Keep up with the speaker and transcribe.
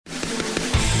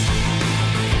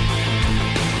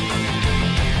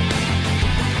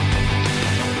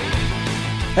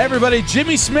Hey everybody,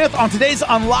 Jimmy Smith on today's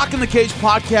Unlocking the Cage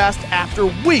podcast. After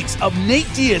weeks of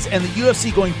Nate Diaz and the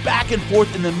UFC going back and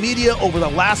forth in the media over the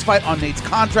last fight on Nate's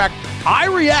contract, I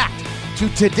react to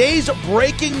today's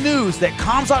breaking news that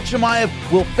Khamzat Chimaev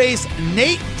will face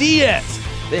Nate Diaz.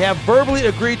 They have verbally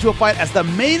agreed to a fight as the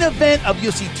main event of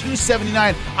UFC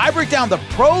 279. I break down the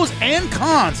pros and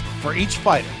cons for each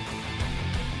fighter.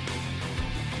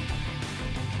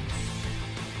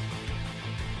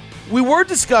 We were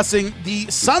discussing the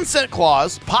sunset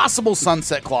clause, possible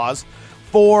sunset clause,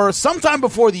 for sometime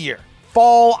before the year,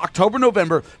 fall, October,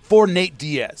 November, for Nate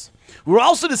Diaz. We were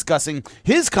also discussing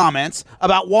his comments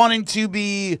about wanting to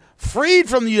be freed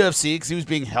from the UFC because he was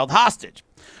being held hostage.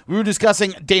 We were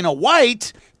discussing Dana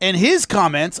White and his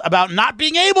comments about not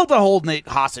being able to hold Nate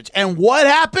hostage. And what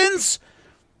happens?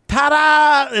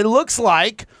 Ta-da! It looks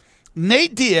like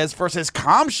Nate Diaz versus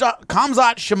Khamzat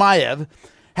Chimaev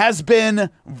has been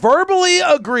verbally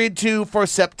agreed to for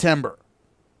September.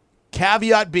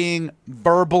 Caveat being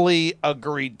verbally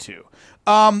agreed to.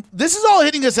 This is all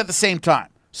hitting us at the same time.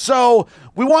 So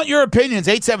we want your opinions.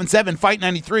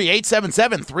 877-FIGHT-93,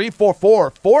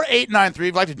 877-344-4893 if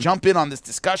you'd like to jump in on this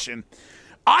discussion.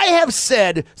 I have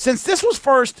said, since this was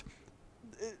first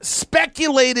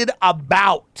speculated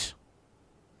about,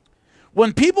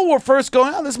 when people were first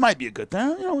going, oh, this might be a good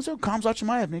thing. So Khamzat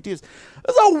Chimaev, Nate Diaz.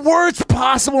 This is the worst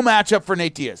possible matchup for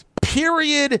Nate Diaz.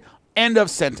 Period. End of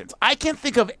sentence. I can't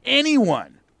think of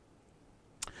anyone,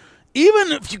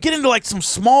 even if you get into like some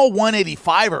small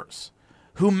 185ers,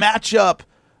 who match up,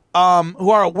 who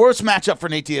are a worse matchup for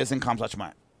Nate Diaz than Khamzat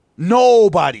Chimaev.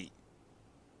 Nobody.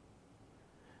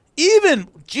 Even,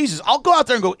 Jesus, I'll go out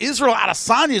there and go, Israel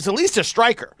Adesanya is at least a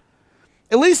striker.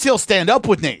 At least he'll stand up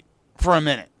with Nate for a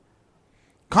minute.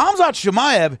 Khamzat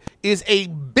Chimaev is a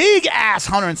big-ass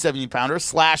 170-pounder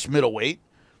 / middleweight.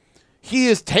 He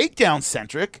is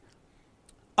takedown-centric.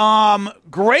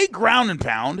 Great ground and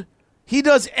pound. He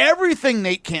does everything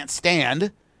Nate can't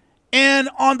stand. And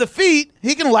on the feet,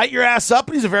 he can light your ass up,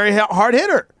 and he's a very hard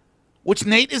hitter, which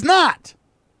Nate is not.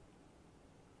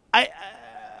 I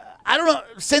don't know.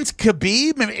 Since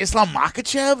Khabib, maybe Islam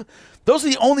Makhachev, those are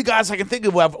the only guys I can think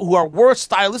of who are worse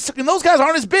stylistic, and those guys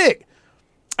aren't as big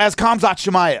as Khamzat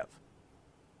Chimaev.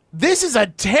 This is a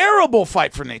terrible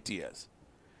fight for Nate Diaz.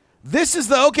 This is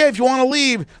okay, if you want to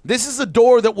leave, this is the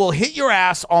door that will hit your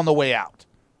ass on the way out.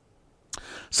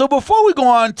 So before we go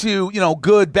on to,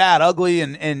 good, bad, ugly,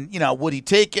 and would he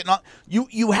take it?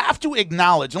 You have to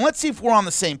acknowledge, and let's see if we're on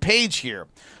the same page here,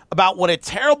 about what a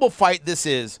terrible fight this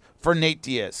is for Nate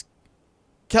Diaz.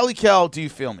 Kelly Kell, do you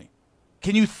feel me?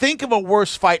 Can you think of a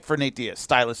worse fight for Nate Diaz,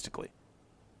 stylistically?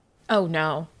 Oh,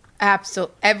 no.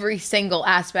 Absolutely. Every single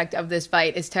aspect of this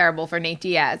fight is terrible for Nate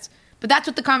Diaz. But that's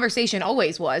what the conversation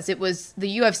always was. It was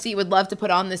the UFC would love to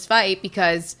put on this fight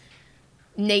because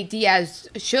Nate Diaz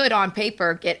should, on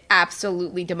paper, get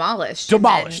absolutely demolished.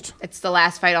 It's the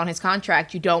last fight on his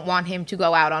contract. You don't want him to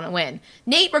go out on a win.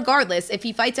 Nate, regardless, if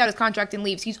he fights out his contract and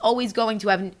leaves, he's always going to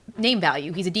have name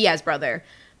value. He's a Diaz brother.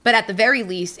 But at the very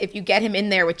least, if you get him in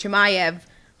there with Chimaev,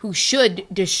 who should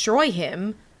destroy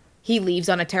him, he leaves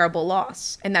on a terrible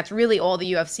loss. And that's really all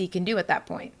the UFC can do at that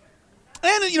point.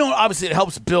 And, obviously it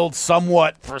helps build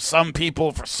somewhat for some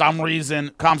people, for some reason,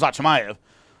 Khamzat Chimaev.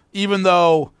 Even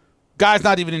though, guy's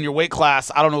not even in your weight class,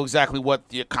 I don't know exactly what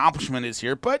the accomplishment is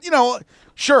here. But,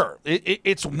 sure,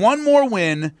 it's one more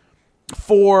win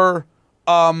for,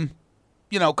 Khamzat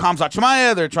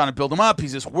Chimaev. They're trying to build him up.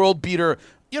 He's this world beater.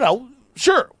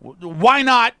 Sure, why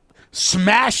not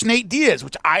smash Nate Diaz,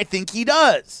 which I think he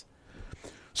does.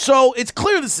 So it's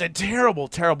clear this is a terrible,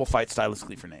 terrible fight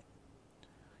stylistically for Nate.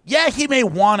 Yeah, he may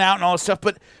want out and all this stuff,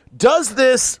 but does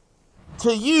this,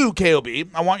 to you, KOB,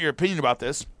 I want your opinion about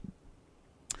this,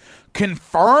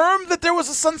 confirm that there was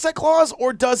a sunset clause,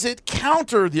 or does it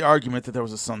counter the argument that there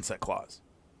was a sunset clause?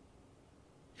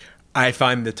 I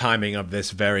find the timing of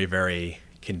this very, very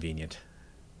convenient.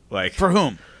 For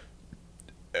whom?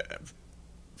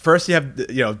 First, you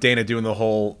have Dana doing the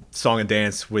whole song and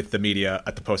dance with the media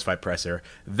at the post-fight presser.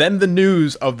 Then the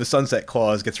news of the sunset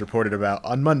clause gets reported about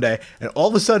on Monday, and all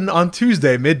of a sudden on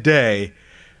Tuesday midday,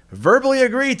 verbally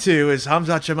agreed to is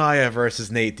Khamzat Chimaev versus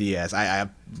Nate Diaz.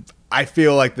 I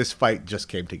feel like this fight just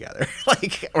came together,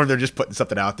 or they're just putting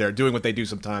something out there, doing what they do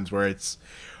sometimes, where it's,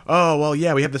 oh well,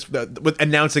 yeah, we have this with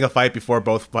announcing a fight before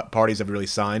both parties have really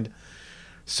signed.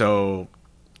 So,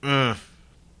 I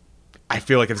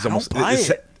feel like it's almost.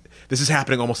 This is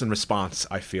happening almost in response,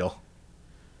 I feel,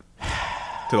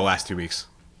 to the last 2 weeks.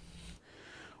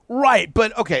 Right,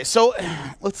 but okay, so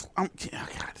let's. God,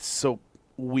 it's so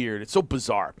weird. It's so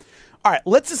bizarre. All right,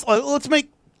 let's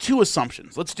make two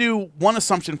assumptions. Let's do one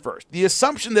assumption first. The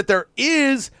assumption that there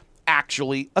is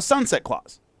actually a sunset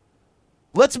clause.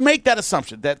 Let's make that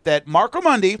assumption that Mark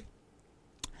Raimondi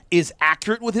is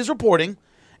accurate with his reporting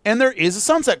and there is a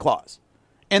sunset clause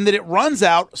and that it runs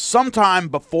out sometime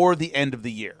before the end of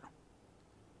the year.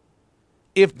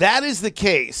 If that is the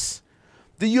case,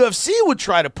 the UFC would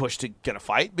try to push to get a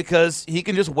fight because he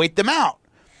can just wait them out.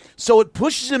 So it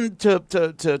pushes him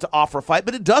to offer a fight,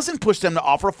 but it doesn't push them to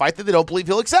offer a fight that they don't believe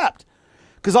he'll accept.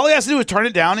 Because all he has to do is turn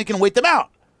it down and he can wait them out.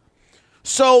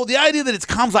 So the idea that it's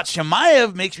Khamzat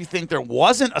Chimaev makes me think there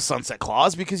wasn't a sunset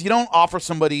clause because you don't offer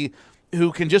somebody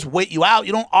who can just wait you out.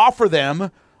 You don't offer them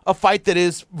a fight that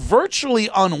is virtually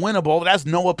unwinnable, that has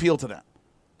no appeal to them.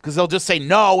 Because they'll just say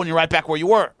no and you're right back where you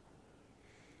were.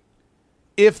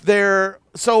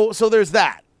 So there's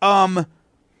that.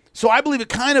 So I believe it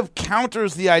kind of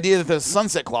counters the idea that there's a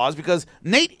sunset clause because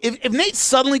Nate, if Nate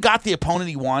suddenly got the opponent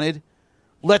he wanted,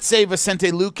 let's say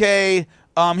Vicente Luque,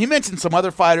 he mentioned some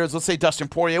other fighters, let's say Dustin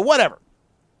Poirier, whatever.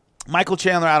 Michael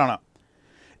Chandler, I don't know.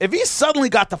 If he suddenly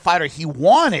got the fighter he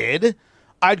wanted,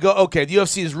 I'd go, okay, the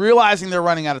UFC is realizing they're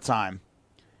running out of time.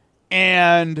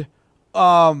 And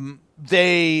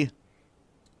they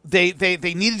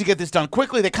needed to get this done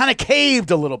quickly. They kind of caved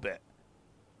a little bit.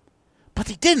 But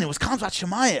they didn't. It was Khamzat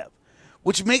Chimaev,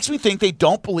 which makes me think they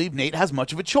don't believe Nate has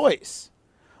much of a choice.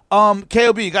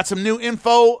 KOB, you got some new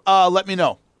info? Let me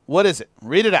know. What is it?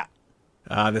 Read it out.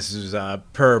 This is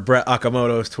per Brett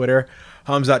Okamoto's Twitter.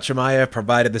 Khamzat Chimaev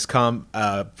provided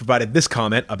this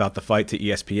comment about the fight to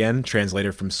ESPN,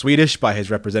 translated from Swedish by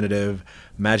his representative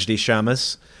Majdi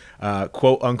Shamas.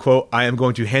 Quote, unquote, I am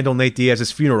going to handle Nate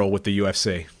Diaz's funeral with the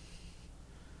UFC.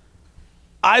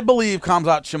 I believe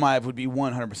Khamzat Chimaev would be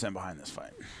 100% behind this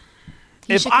fight.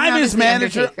 If I'm his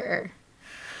manager...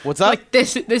 What's up? Like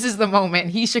this is the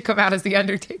moment. He should come out as the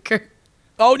Undertaker.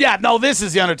 Oh, yeah. No, this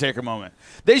is the Undertaker moment.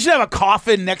 They should have a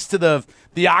coffin next to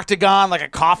the octagon, like a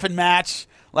coffin match,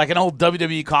 like an old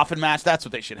WWE coffin match. That's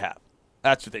what they should have.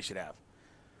 That's what they should have.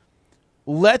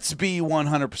 Let's be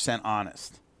 100%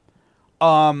 honest.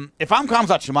 If I'm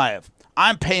Khamzat Chimaev,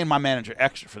 I'm paying my manager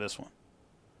extra for this one.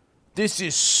 This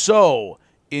is so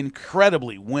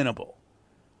incredibly winnable.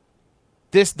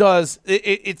 This does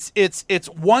it's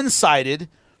one-sided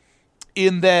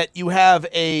in that you have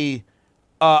a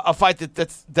fight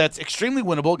that's extremely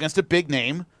winnable against a big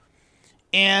name,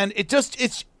 and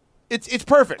it's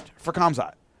perfect for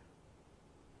Khamzat.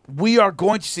 We are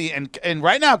going to see, and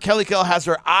right now Kelly Kell has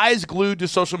her eyes glued to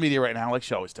social media right now, like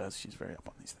she always does. She's very up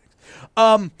on these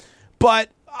things. But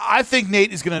I think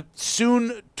Nate is going to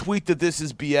soon tweet that this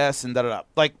is BS and da-da-da.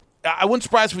 Like, I wouldn't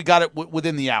surprise if we got it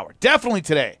within the hour. Definitely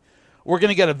today, we're going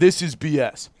to get a this is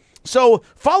BS. So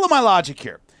follow my logic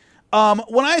here.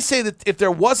 When I say that if there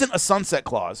wasn't a sunset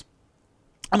clause,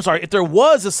 if there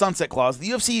was a sunset clause, the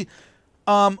UFC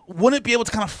wouldn't be able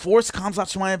to kind of force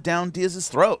Khamzat Chimaev down Diaz's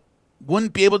throat.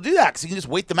 Wouldn't be able to do that because he can just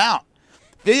wait them out.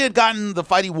 If he had gotten the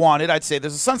fight he wanted, I'd say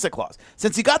there's a sunset clause.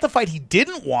 Since he got the fight he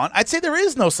didn't want, I'd say there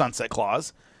is no sunset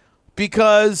clause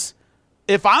because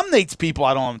if I'm Nate's people,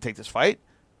 I don't want him to take this fight.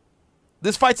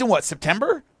 This fight's in what,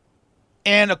 September?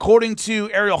 And according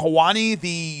to Ariel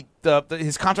Helwani,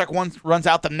 his contract runs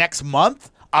out the next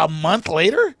month, a month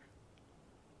later?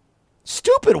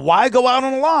 Stupid. Why go out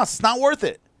on a loss? It's not worth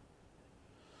it.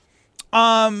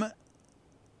 Now,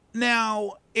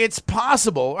 it's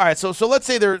possible. All right, so let's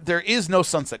say there is no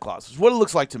sunset clause. This is what it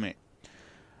looks like to me.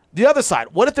 The other side,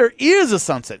 what if there is a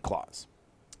sunset clause?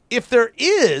 If there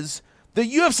is, the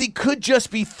UFC could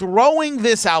just be throwing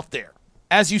this out there.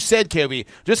 As you said, KB,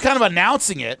 just kind of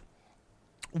announcing it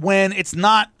when it's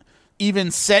not even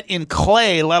set in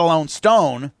clay, let alone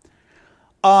stone,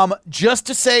 just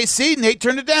to say, see, Nate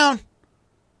turned it down.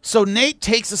 So Nate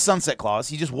takes a sunset clause.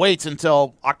 He just waits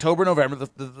until October, November.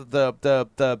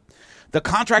 The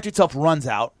contract itself runs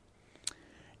out.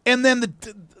 And then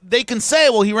they can say,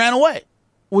 well, he ran away,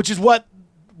 which is what,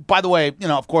 by the way,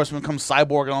 of course, when it comes to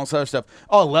Cyborg and all this other stuff,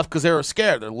 left because they were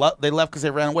scared. They left because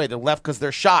they ran away. They left because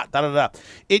they're shot, da-da-da.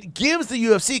 It gives the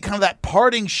UFC kind of that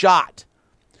parting shot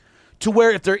to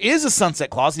where if there is a sunset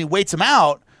clause and he waits him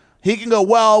out, he can go,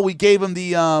 well, we gave him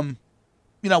the option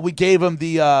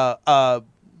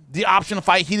to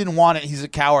fight. He didn't want it. He's a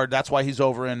coward. That's why he's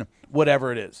over in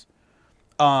whatever it is.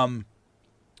 PFL,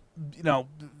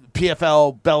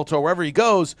 Bellator, wherever he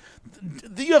goes,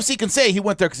 the UFC can say he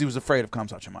went there because he was afraid of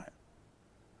Khamzat Chimaev.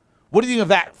 What do you think of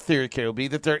that theory, KOB?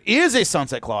 That there is a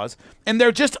sunset clause, and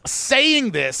they're just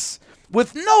saying this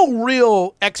with no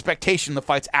real expectation the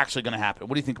fight's actually going to happen.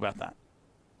 What do you think about that?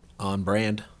 On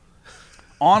brand.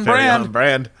 On Very brand. on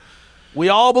brand. We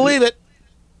all believe it.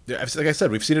 like I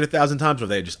said, we've seen it 1,000 times where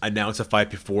they just announce a fight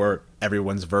before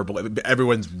everyone's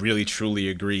really truly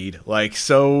agreed. Like,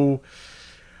 so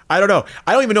I don't know.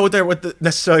 I don't even know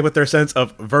necessarily what their sense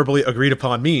of verbally agreed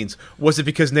upon means. Was it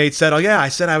because Nate said, "Oh yeah, I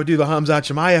said I would do the Khamzat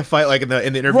Chimaev fight," like in the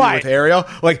interview with Ariel?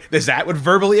 Like, is that what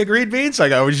verbally agreed means?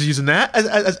 Like, I was just using that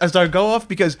as our go off,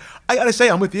 because I gotta say,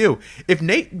 I'm with you. If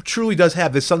Nate truly does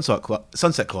have this sunset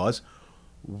clause,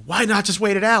 why not just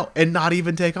wait it out and not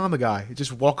even take on the guy?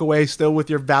 Just walk away still with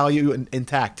your value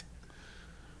intact.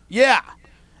 Yeah,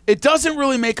 it doesn't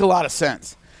really make a lot of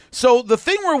sense. So the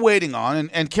thing we're waiting on,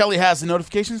 and Kelly has the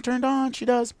notifications turned on, she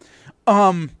does,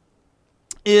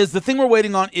 is the thing we're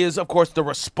waiting on is, of course, the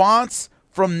response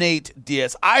from Nate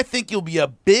Diaz. I think you'll be a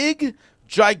big,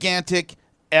 gigantic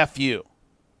FU.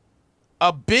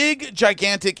 A big,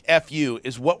 gigantic FU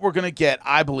is what we're going to get,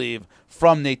 I believe,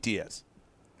 from Nate Diaz.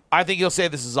 I think he'll say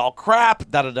this is all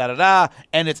crap, da-da-da-da-da,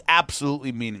 and it's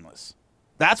absolutely meaningless.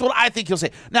 That's what I think he'll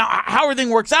say. Now, how everything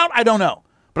works out, I don't know.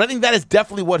 But I think that is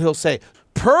definitely what he'll say.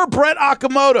 Per Brett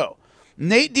Okamoto,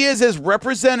 Nate Diaz's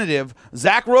representative,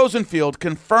 Zach Rosenfield,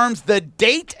 confirms the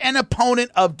date and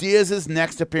opponent of Diaz's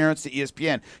next appearance to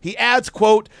ESPN. He adds,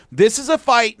 quote, "This is a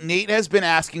fight Nate has been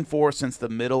asking for since the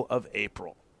middle of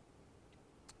April."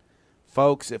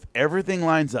 Folks, if everything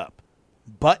lines up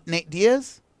but Nate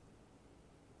Diaz,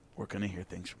 we're going to hear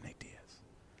things from Nate Diaz.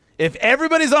 If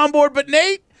everybody's on board but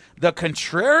Nate, the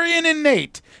contrarian in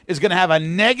Nate is going to have a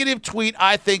negative tweet,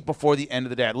 I think, before the end of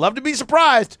the day. I'd love to be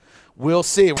surprised. We'll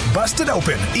see. Busted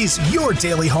Open is your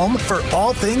daily home for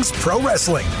all things pro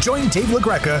wrestling. Join Dave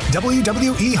LaGreca,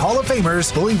 WWE Hall of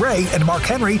Famers Bully Ray and Mark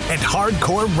Henry, and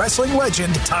hardcore wrestling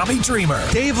legend Tommy Dreamer.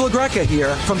 Dave LaGreca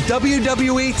here. From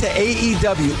WWE to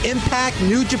AEW, Impact,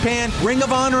 New Japan, Ring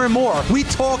of Honor, and more. We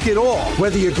talk it all.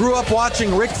 Whether you grew up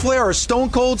watching Ric Flair or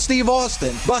Stone Cold Steve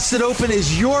Austin, Busted Open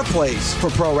is your place for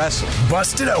pro wrestling.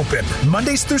 Busted Open,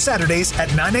 Mondays through Saturdays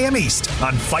at 9 a.m. East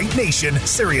on Fight Nation,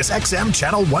 Sirius XM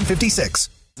Channel 156.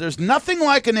 There's nothing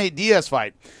like a Nate Diaz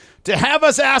fight to have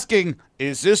us asking,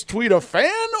 is this tweet a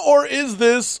fan or is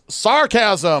this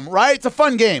sarcasm, right? It's a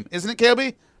fun game, isn't it,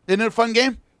 KLB? Isn't it a fun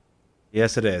game?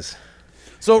 Yes, it is.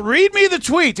 So read me the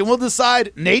tweet and we'll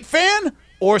decide Nate fan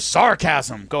or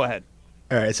sarcasm. Go ahead.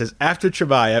 All right, it says, after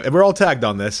Chimaev, and we're all tagged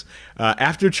on this,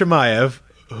 after Chimaev,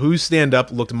 whose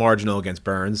stand-up looked marginal against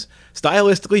Burns,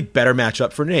 stylistically better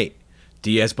matchup for Nate.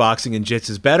 Diaz boxing and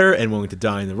jits is better and willing to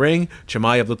die in the ring.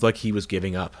 Chimaev looked like he was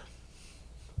giving up.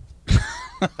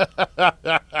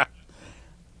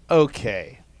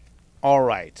 Okay. All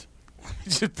right.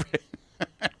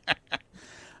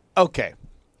 Okay.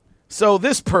 So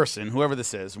this person, whoever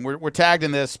this is, and we're tagged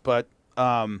in this, but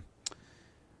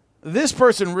this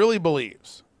person really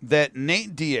believes that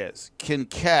Nate Diaz can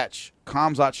catch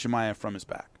Khamzat Chimaev from his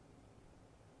back.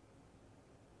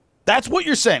 That's what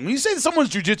you're saying. When you say that someone's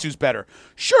jiu-jitsu is better,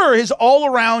 sure, his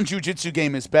all-around jiu-jitsu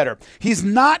game is better. He's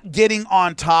not getting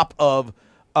on top of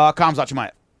Khamzat Chimaev.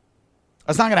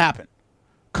 That's not going to happen.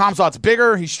 Khamzat's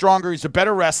bigger. He's stronger. He's a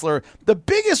better wrestler. The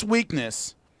biggest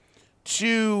weakness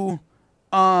for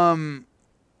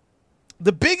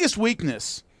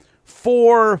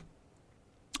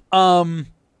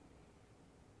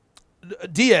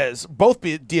Diaz, both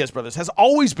Diaz brothers, has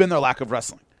always been their lack of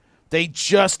wrestling. They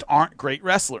just aren't great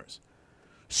wrestlers.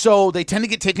 So they tend to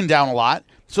get taken down a lot.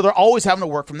 So they're always having to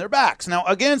work from their backs. Now,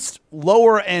 against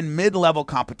lower and mid-level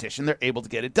competition, they're able to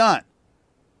get it done.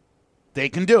 They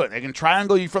can do it. They can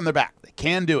triangle you from their back. They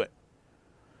can do it.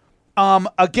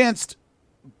 Against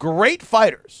great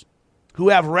fighters who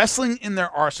have wrestling in their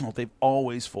arsenal, they've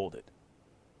always folded.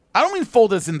 I don't mean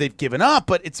folded as in they've given up,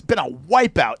 but it's been a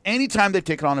wipeout anytime they've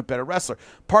taken on a better wrestler.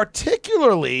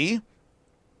 Particularly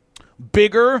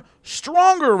bigger,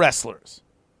 stronger wrestlers.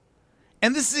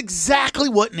 And this is exactly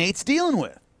what Nate's dealing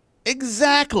with.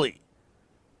 Exactly.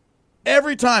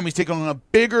 Every time he's taken on a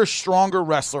bigger, stronger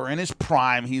wrestler in his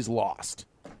prime, he's lost.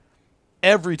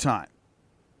 Every time.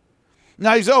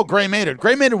 Now he's, Gray Maynard.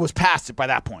 Gray Maynard was past it by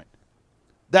that point.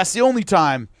 That's the only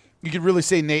time you could really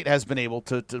say Nate has been able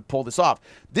to pull this off.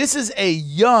 This is a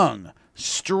young,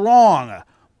 strong,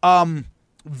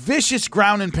 vicious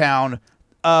ground and pound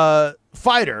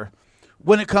fighter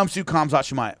when it comes to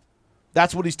Khamzat Chimaev.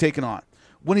 That's what he's taken on.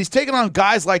 When he's taken on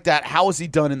guys like that, how has he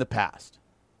done in the past?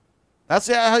 That's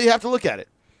how you have to look at it.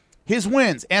 His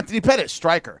wins, Anthony Pettis,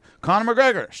 striker. Conor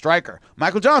McGregor, striker.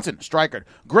 Michael Johnson, striker.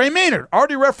 Gray Maynard,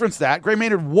 already referenced that. Gray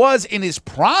Maynard was in his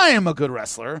prime a good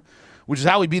wrestler, which is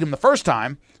how he beat him the first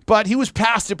time, but he was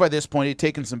past it by this point. He'd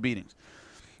taken some beatings.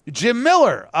 Jim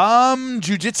Miller,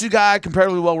 jiu-jitsu guy,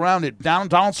 comparatively well-rounded. Donald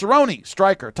Cerrone,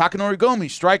 striker. Takanori Gomi,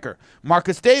 striker.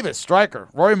 Marcus Davis, striker.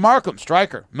 Rory Markham,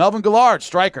 striker. Melvin Gillard,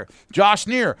 striker. Josh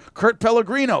Neer, Kurt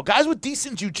Pellegrino. Guys with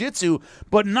decent jiu-jitsu,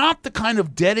 but not the kind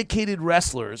of dedicated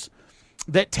wrestlers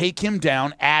that take him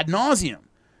down ad nauseum.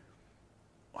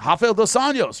 Rafael Dos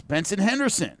Anjos, Benson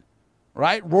Henderson,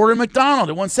 right? Rory McDonald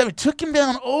at 170. Took him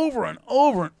down over and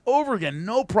over and over again,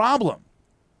 no problem.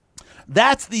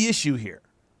 That's the issue here.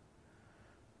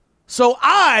 So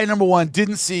I, number one,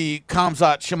 didn't see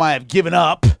Khamzat Chimaev giving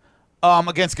up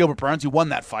against Gilbert Burns, who won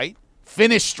that fight,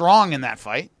 finished strong in that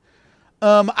fight.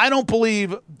 I don't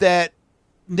believe that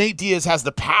Nate Diaz has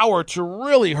the power to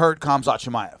really hurt Khamzat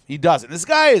Chimaev. He doesn't. This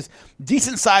guy is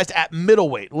decent sized at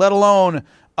middleweight, let alone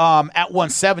at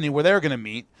 170 where they're going to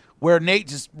meet, where Nate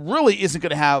just really isn't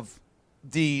going to have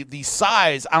the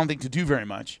size, I don't think, to do very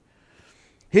much.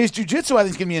 His jiu-jitsu, I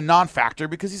think, is going to be a non-factor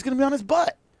because he's going to be on his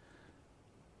butt.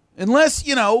 Unless,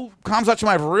 Khamzat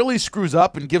Chimaev really screws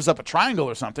up and gives up a triangle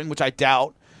or something, which I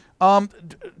doubt,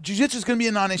 jiu-jitsu is going to be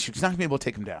a non-issue. He's not going to be able to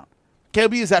take him down.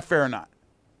 KOB, is that fair or not?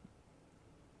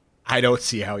 I don't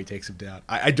see how he takes him down.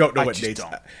 I don't know what Nate's...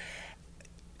 Don't.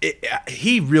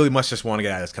 He really must just want to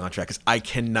get out of his contract because I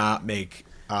cannot make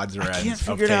odds or ends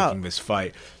of taking this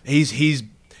fight. He's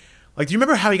like, do you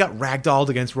remember how he got ragdolled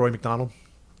against Roy McDonald?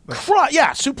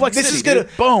 Yeah, suplex. This City, is gonna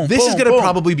dude. Boom. This boom, is gonna boom.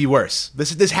 probably be worse.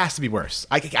 This has to be worse.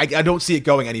 I don't see it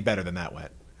going any better than that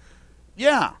went.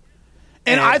 Yeah,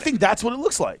 and I think that's what it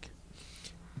looks like.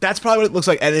 That's probably what it looks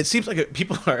like, and it seems like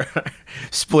people are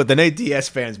split. The Nate Diaz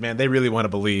fans, man, they really want to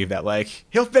believe that like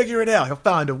he'll figure it out. He'll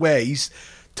find a way. He's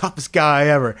toughest guy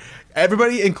ever.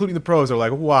 Everybody, including the pros, are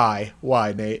like, why,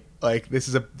 Nate? Like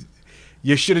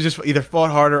you should have just either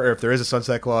fought harder, or if there is a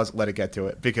sunset clause, let it get to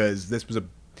it because this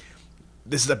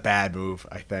is a bad move,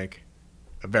 I think.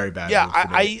 A very bad move.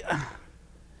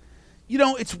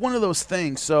 Yeah, it's one of those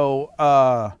things. So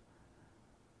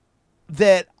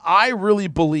that I really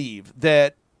believe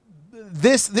that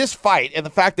this fight and the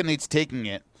fact that Nate's taking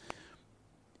it,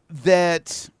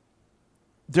 that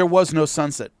there was no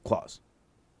sunset clause.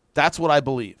 That's what I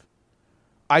believe.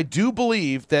 I do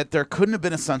believe that there couldn't have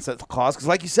been a sunset clause because,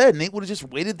 like you said, Nate would have just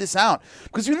waited this out.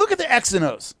 Because when you look at the X and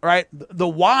O's, right, the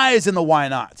whys and the why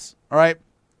nots, all right,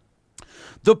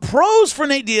 the pros for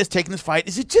Nate Diaz taking this fight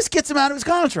is it just gets him out of his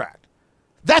contract.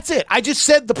 That's it. I just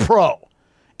said the pro.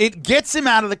 It gets him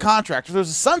out of the contract. If there's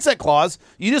a sunset clause,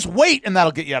 you just wait and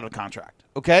that'll get you out of the contract,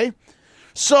 okay?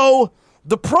 So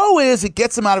the pro is it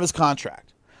gets him out of his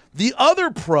contract. The other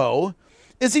pro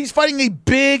is he's fighting a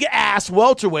big-ass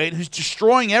welterweight who's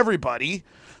destroying everybody,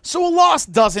 so a loss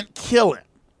doesn't kill him.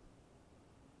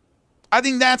 I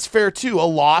think that's fair, too. A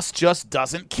loss just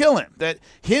doesn't kill him. That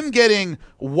him getting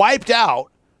wiped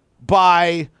out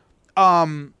by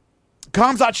Khamzat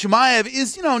Chimaev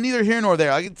is, neither here nor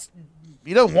there. Like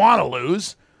he doesn't want to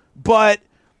lose, but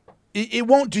it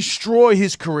won't destroy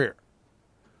his career.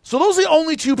 So those are the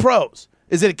only two pros,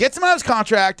 is that it gets him out of his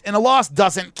contract and a loss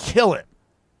doesn't kill him.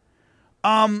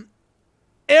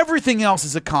 Everything else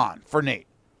is a con for Nate.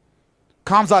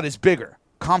 Khamzat is bigger.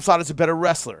 Khamzat is a better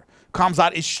wrestler.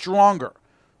 Khamzat is stronger.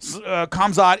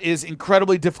 Khamzat is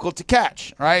incredibly difficult to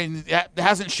catch, right?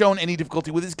 Hasn't shown any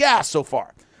difficulty with his gas so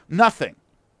far. Nothing.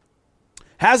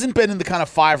 Hasn't been in the kind of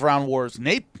 5-round wars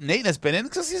Nate has been in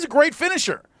because he's a great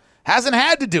finisher. Hasn't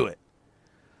had to do it.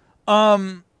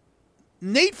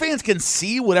 Nate fans can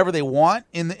see whatever they want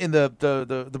in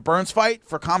the Burns fight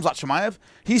for Khamzat Chimaev.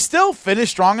 He still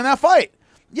finished strong in that fight.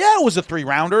 Yeah, it was a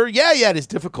 3-rounder. Yeah, he had his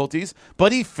difficulties,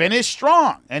 but he finished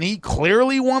strong, and he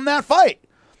clearly won that fight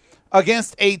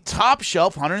against a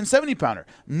top-shelf 170-pounder.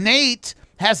 Nate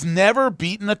has never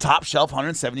beaten a top-shelf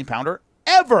 170-pounder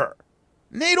ever.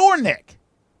 Nate or Nick.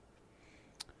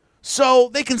 So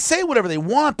they can say whatever they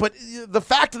want, but the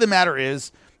fact of the matter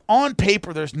is, on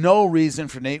paper, there's no reason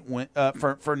for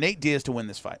Nate Diaz to win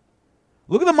this fight.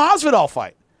 Look at the Masvidal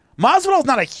fight. Masvidal's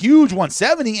not a huge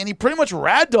 170, and he pretty much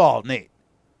ragdolled Nate.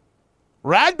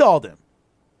 Ragdolled him.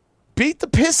 Beat the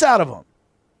piss out of him.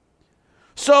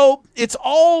 So it's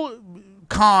all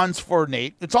cons for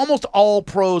Nate. It's almost all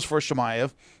pros for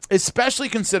Chimaev, especially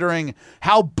considering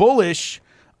how bullish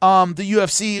the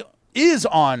UFC is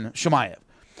on Chimaev.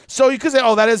 So you could say,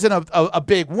 that isn't a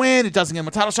big win. It doesn't give him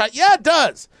a title shot. Yeah, it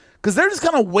does. Because they're just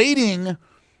kind of waiting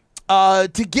to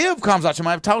give Khamzat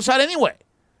Chimaev a title shot anyway.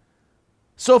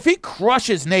 So if he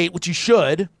crushes Nate, which he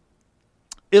should,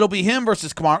 it'll be him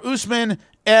versus Kamaru Usman.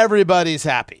 Everybody's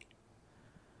happy.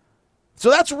 So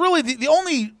that's really the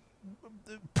only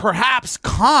perhaps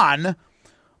con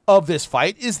of this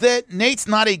fight is that Nate's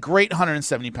not a great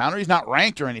 170-pounder. He's not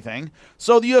ranked or anything.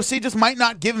 So the UFC just might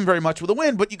not give him very much with a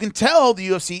win, but you can tell the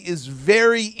UFC is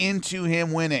very into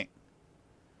him winning.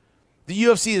 The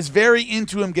UFC is very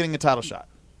into him getting a title shot.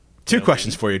 Two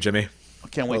questions for you, Jimmy. I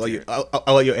can't wait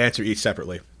I'll let you answer each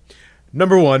separately.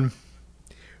 Number one,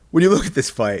 when you look at this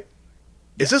fight,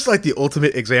 is this like the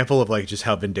ultimate example of like just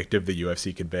how vindictive the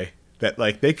UFC can be? That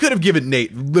like they could have given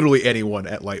Nate literally anyone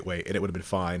at lightweight and it would have been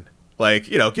fine. Like,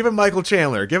 you know, give him Michael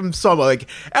Chandler, give him someone, like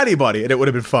anybody, and it would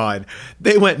have been fine.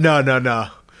 They went, no.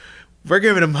 We're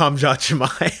giving him Khamzat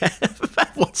Chimaev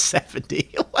at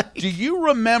 170. Like, do you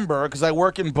remember, because I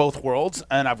work in both worlds,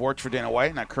 and I've worked for Dana White,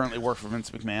 and I currently work for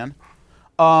Vince McMahon,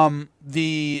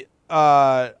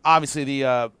 obviously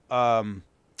the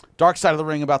Dark Side of the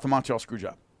Ring about the Montreal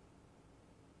Screwjob.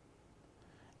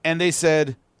 And they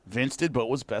said, Vince did what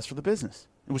was best for the business.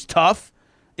 It was tough.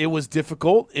 It was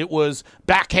difficult. It was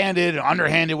backhanded,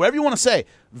 underhanded, whatever you want to say.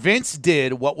 Vince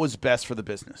did what was best for the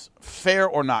business. Fair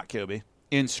or not, Kobe,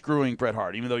 in screwing Bret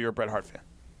Hart, even though you're a Bret Hart fan.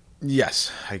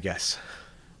 yes, I guess.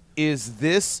 Is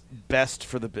this best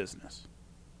for the business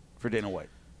for Dana White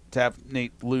to have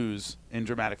Nate lose in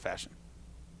dramatic fashion?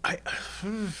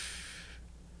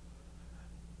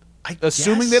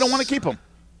 Assuming they don't want to keep him.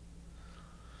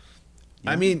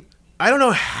 I mean, I don't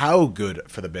know how good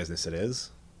for the business it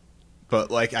is. But,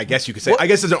 like, I guess you could say, I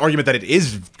guess there's an argument that it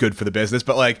is good for the business,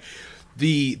 but, like,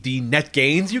 the net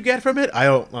gains you get from it, I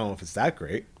don't know if it's that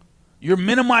great. You're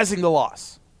minimizing the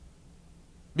loss.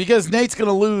 Because Nate's going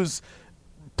to lose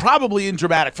probably in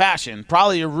dramatic fashion,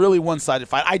 probably a really one-sided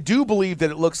fight. I do believe that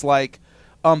it looks like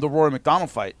the Rory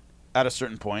McDonald fight at a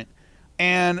certain point.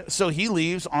 And so he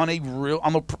leaves on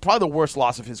probably the worst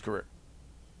loss of his career.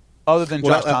 Other than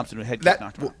Josh Thompson, who head kick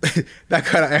knocked him out. That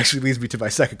kind of actually leads me to my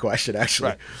second question, actually.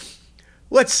 Right.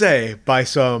 Let's say, by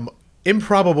some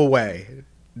improbable way,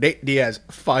 Nate Diaz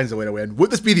finds a way to win. Would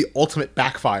this be the ultimate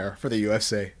backfire for the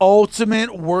UFC?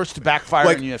 Ultimate worst backfire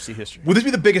in UFC history. Would this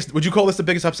be the biggest? Would you call this the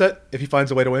biggest upset if he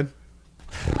finds a way to win?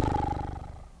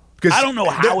 I don't know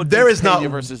how there is Pena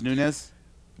not versus Nunes.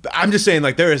 I'm just saying,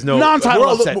 like, there is no non-title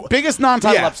upset. Biggest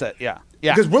non-title upset. Yeah.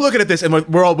 Because we're looking at this, and I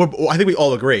think we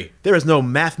all agree there is no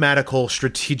mathematical,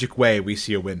 strategic way we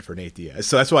see a win for Nate Diaz.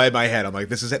 So that's why in my head I'm like,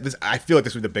 this. I feel like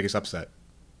this would be the biggest upset.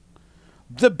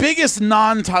 The biggest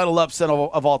non-title upset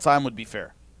of all time would be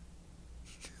fair.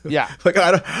 Yeah. Like,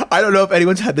 I don't know if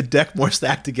anyone's had the deck more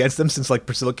stacked against them since, like,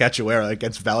 Priscilla Cachoeira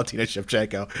against Valentina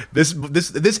Shevchenko.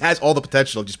 This has all the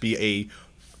potential to just be a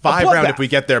 5-round if we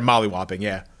get there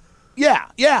mollywhopping. Yeah,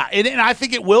 and I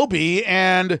think it will be.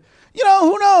 And you know,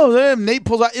 who knows? If Nate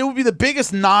pulls out, it would be the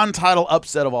biggest non-title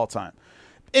upset of all time.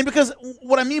 And because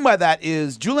what I mean by that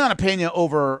is Juliana Pena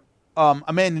over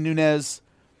Amanda Nunes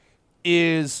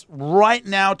is right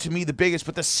now to me the biggest,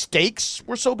 but the stakes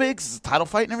were so big 'cause it's a title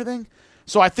fight and everything.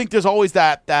 So I think there's always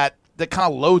that kind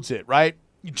of loads it, right?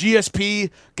 GSP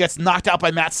gets knocked out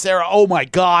by Matt Serra. Oh my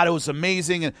God, it was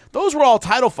amazing. And those were all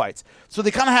title fights. So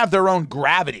they kind of have their own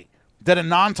gravity that a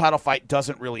non-title fight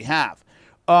doesn't really have.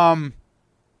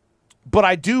 But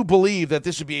I do believe that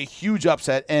this would be a huge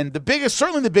upset and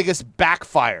certainly the biggest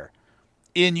backfire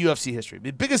in UFC history.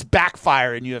 The biggest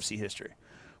backfire in UFC history,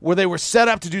 where they were set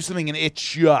up to do something and it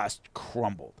just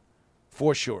crumbled.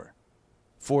 For sure.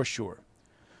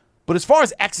 But as far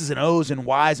as X's and O's and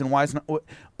Y's,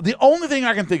 the only thing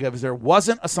I can think of is there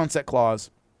wasn't a sunset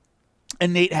clause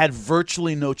and Nate had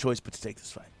virtually no choice but to take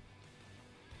this fight.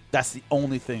 That's the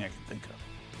only thing I can think of.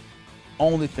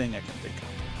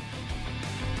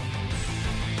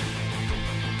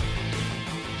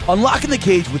 Unlocking the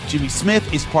Cage with Jimmy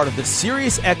Smith is part of the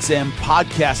SiriusXM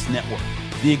Podcast Network.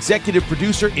 The executive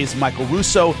producer is Michael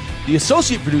Russo. The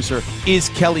associate producer is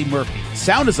Kelly Murphy.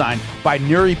 Sound design by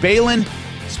Nuri Balin.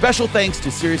 Special thanks to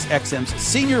SiriusXM's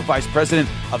Senior Vice President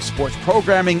of Sports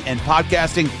Programming and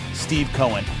Podcasting, Steve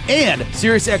Cohen, and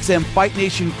SiriusXM Fight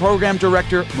Nation Program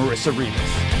Director, Marissa Rivas.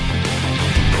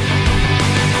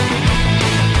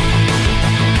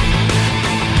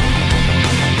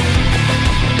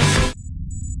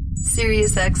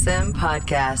 SiriusXM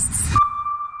Podcasts.